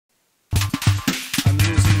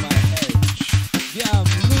Yeah,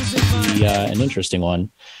 I'm losing my. An interesting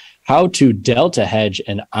one. How to delta hedge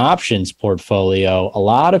an options portfolio. A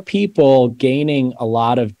lot of people gaining a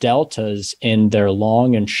lot of deltas in their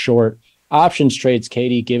long and short options trades,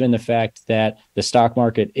 Katie, given the fact that the stock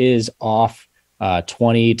market is off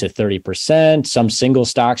 20 to 30%, some single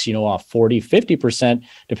stocks, off 40, 50%,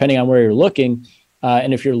 depending on where you're looking.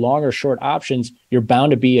 And if you're long or short options, you're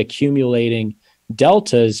bound to be accumulating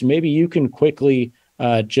deltas. Maybe you can quickly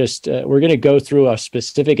we're going to go through a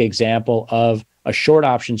specific example of a short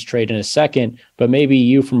options trade in a second, but maybe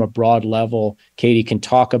you from a broad level, Katie, can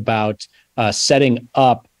talk about setting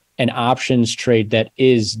up an options trade that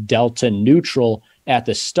is delta neutral at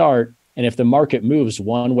the start. And if the market moves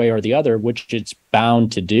one way or the other, which it's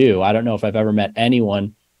bound to do, I don't know if I've ever met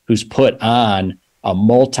anyone who's put on a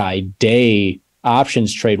multi-day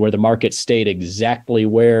options trade where the market stayed exactly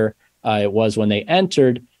where it was when they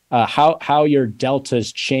entered, how your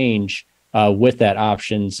deltas change with that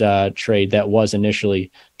options trade that was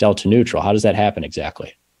initially delta neutral. How does that happen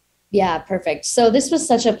exactly? Yeah, perfect. So this was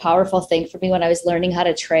such a powerful thing for me when I was learning how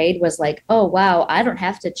to trade, was like, oh, wow, I don't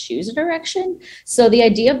have to choose a direction. So the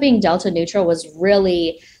idea of being delta neutral was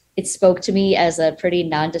really, it spoke to me as a pretty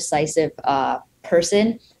non-decisive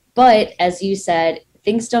person. But as you said,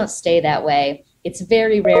 things don't stay that way. It's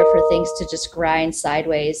very rare for things to just grind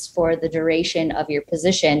sideways for the duration of your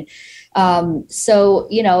position.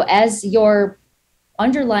 As your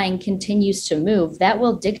underlying continues to move, that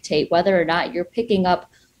will dictate whether or not you're picking up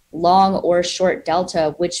long or short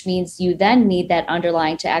delta, which means you then need that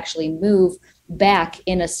underlying to actually move back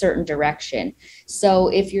in a certain direction. So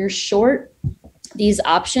if you're short these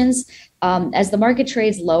options, as the market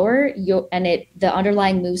trades lower, the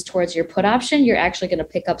underlying moves towards your put option, you're actually going to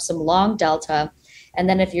pick up some long delta. And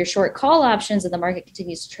then if you're short call options and the market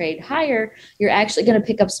continues to trade higher, you're actually going to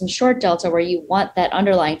pick up some short delta where you want that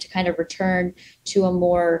underlying to kind of return to a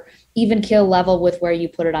more even kill level with where you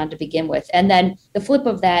put it on to begin with. And then the flip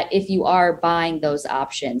of that, if you are buying those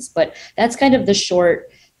options. But that's kind of the short,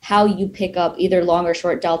 how you pick up either long or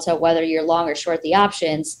short delta, whether you're long or short the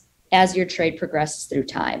options as your trade progresses through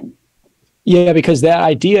time. Yeah, because that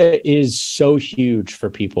idea is so huge for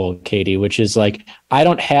people, Katie, which is like, I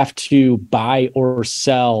don't have to buy or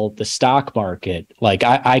sell the stock market. Like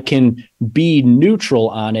I can be neutral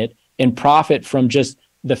on it and profit from just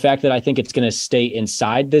the fact that I think it's going to stay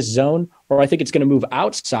inside this zone, or I think it's going to move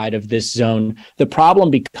outside of this zone. The problem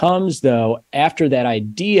becomes, though, after that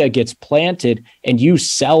idea gets planted and you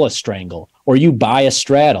sell a strangle or you buy a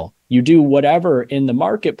straddle, you do whatever in the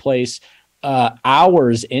marketplace,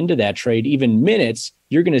 hours into that trade, even minutes,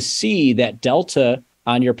 you're going to see that delta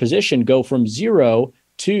on your position go from 0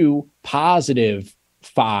 to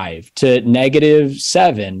 +5 to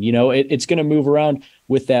 -7. It's going to move around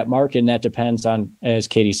with that market, and that depends on, as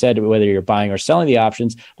Katie said, whether you're buying or selling the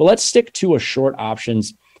options. But let's stick to a short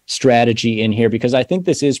options strategy in here, because I think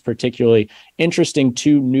this is particularly interesting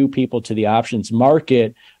to new people to the options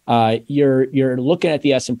market. You're looking at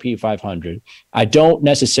the S&P 500. I don't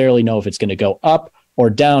necessarily know if it's going to go up or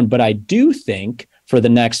down, but I do think for the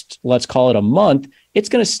next, let's call it a month, it's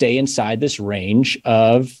going to stay inside this range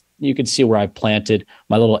of, you can see where I planted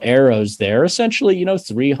my little arrows there, essentially,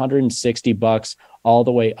 $360 all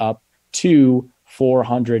the way up to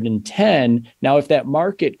 410. Now, if that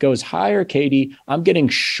market goes higher, Katie, I'm getting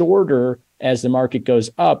shorter as the market goes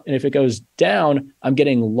up. And if it goes down, I'm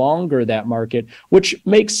getting longer that market, which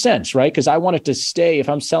makes sense, right? Because I want it to stay, if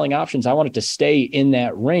I'm selling options, I want it to stay in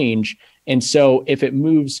that range. And so if it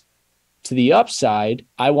moves to the upside,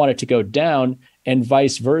 I want it to go down, and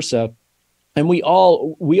vice versa. And we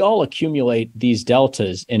all accumulate these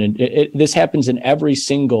deltas. And this happens in every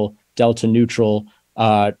single delta neutral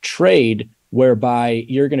trade, whereby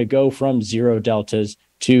you're going to go from 0 deltas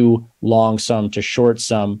to long sum to short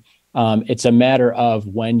sum. It's a matter of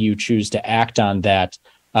when you choose to act on that,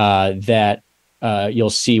 you'll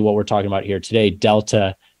see what we're talking about here today,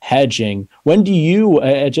 delta hedging. When do you,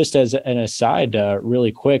 just as an aside,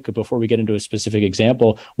 really quick, before we get into a specific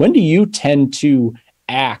example, when do you tend to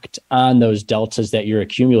act on those deltas that you're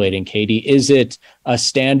accumulating, Katie? Is it a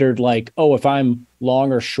standard like, oh, if I'm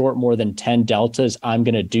long or short more than 10 deltas, I'm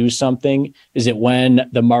going to do something? Is it when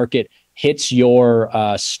the market hits your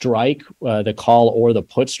strike, the call or the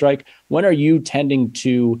put strike? When are you tending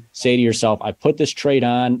to say to yourself, I put this trade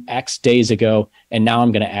on X days ago, and now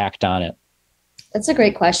I'm going to act on it? That's a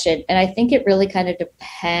great question. And I think it really kind of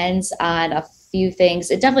depends on a few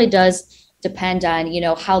things. It definitely does depend on,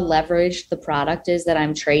 how leveraged the product is that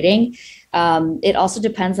I'm trading. It also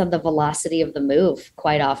depends on the velocity of the move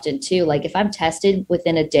quite often too. Like if I'm tested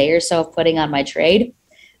within a day or so of putting on my trade,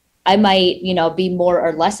 I might, be more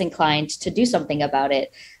or less inclined to do something about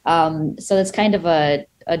it. So that's kind of a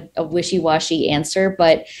wishy-washy answer.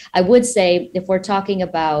 But I would say if we're talking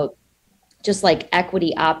about just like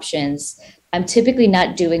equity options, I'm typically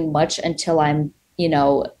not doing much until I'm,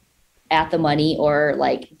 at the money or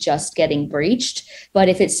like just getting breached. But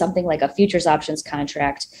if it's something like a futures options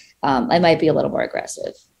contract, I might be a little more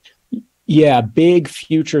aggressive. Yeah, big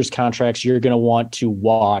futures contracts you're going to want to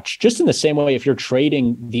watch just in the same way if you're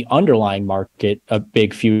trading the underlying market, a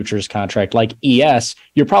big futures contract like ES,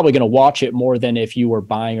 you're probably going to watch it more than if you were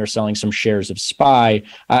buying or selling some shares of SPY.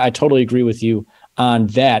 I totally agree with you on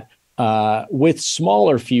that. With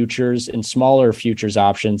smaller futures and smaller futures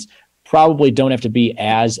options, probably don't have to be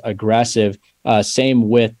as aggressive. Same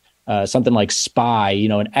with something like SPY,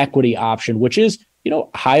 an equity option, which is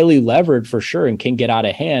highly levered for sure and can get out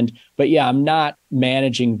of hand. But yeah, I'm not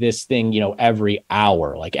managing this thing, every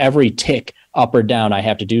hour, like every tick up or down, I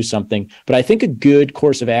have to do something. But I think a good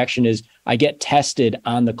course of action is I get tested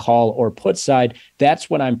on the call or put side. That's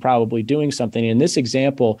when I'm probably doing something. In this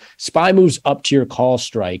example, SPY moves up to your call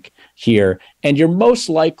strike here, and you're most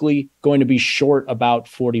likely going to be short about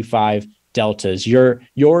 45 deltas. Your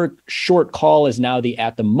short call is now the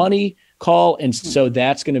at the money call. And so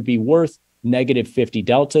that's going to be worth negative 50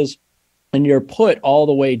 deltas. And your put all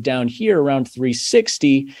the way down here around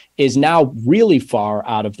 360 is now really far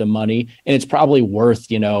out of the money. And it's probably worth,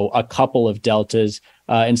 a couple of deltas.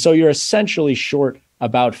 And so you're essentially short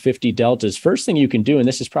about 50 deltas. First thing you can do, and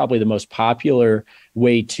this is probably the most popular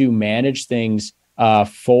way to manage things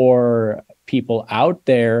for people out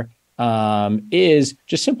there, is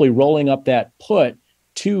just simply rolling up that put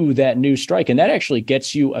to that new strike. And that actually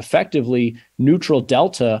gets you effectively neutral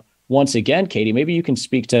delta. Once again, Katie, maybe you can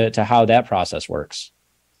speak to how that process works.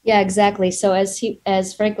 Yeah, exactly. So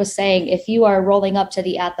as Frank was saying, if you are rolling up to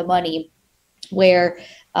the at the money, where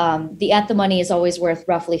the at the money is always worth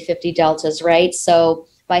roughly 50 deltas, right? So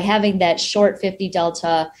by having that short 50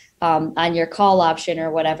 delta on your call option or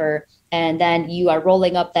whatever, and then you are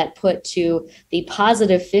rolling up that put to the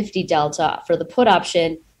positive 50 delta for the put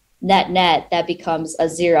option, net, that becomes a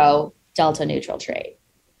zero delta neutral trade.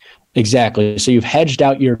 Exactly. So you've hedged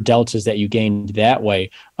out your deltas that you gained that way.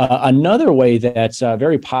 Another way that's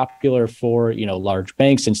very popular for large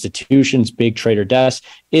banks, institutions, big trader desks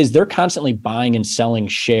is they're constantly buying and selling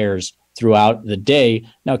shares throughout the day.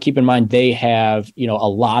 Now, keep in mind they have a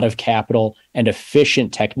lot of capital and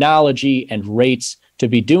efficient technology and rates to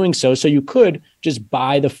be doing so. So you could just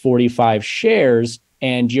buy the 45 shares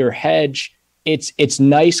and your hedge. It's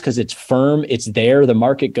nice because it's firm. It's there. The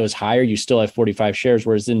market goes higher. You still have 45 shares.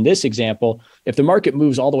 Whereas in this example, if the market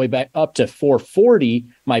moves all the way back up to 440,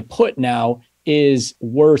 my put now is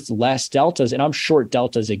worth less deltas. And I'm short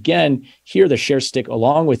deltas again. Here, the shares stick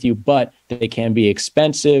along with you, but they can be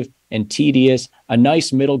expensive and tedious. A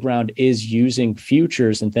nice middle ground is using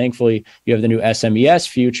futures. And thankfully, you have the new SMES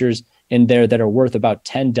futures in there that are worth about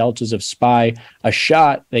 10 deltas of SPY a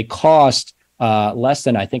shot. They cost less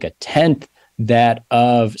than, I think, a tenth that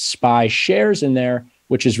of SPY shares in there,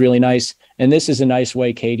 which is really nice. And this is a nice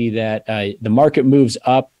way, Katie, that the market moves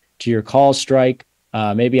up to your call strike.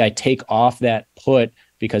 Maybe I take off that put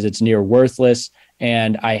because it's near worthless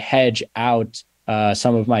and I hedge out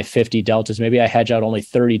some of my 50 deltas. Maybe I hedge out only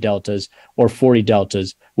 30 deltas or 40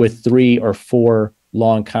 deltas with 3 or 4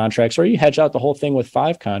 long contracts, or you hedge out the whole thing with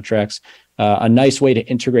 5 contracts. A nice way to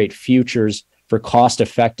integrate futures for cost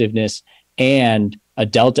effectiveness and a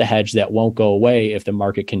delta hedge that won't go away if the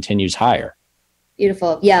market continues higher.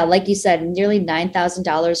 Beautiful. Yeah, like you said, nearly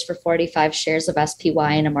 $9,000 for 45 shares of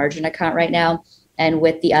SPY in a margin account right now. And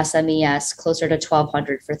with the SMES, closer to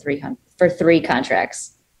 $1,200 for 3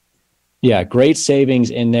 contracts. Yeah, great savings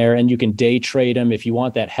in there. And you can day trade them. If you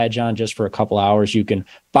want that hedge on just for a couple hours, you can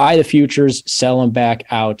buy the futures, sell them back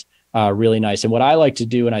out. Really nice. And what I like to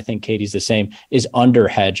do, and I think Katie's the same, is under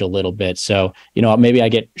hedge a little bit. So, maybe I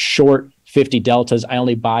get short 50 deltas. I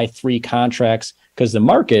only buy 3 contracts because the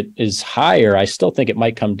market is higher. I still think it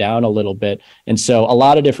might come down a little bit. And so a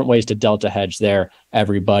lot of different ways to delta hedge there,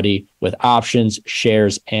 everybody, with options,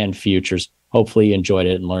 shares, and futures. Hopefully you enjoyed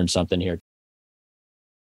it and learned something here.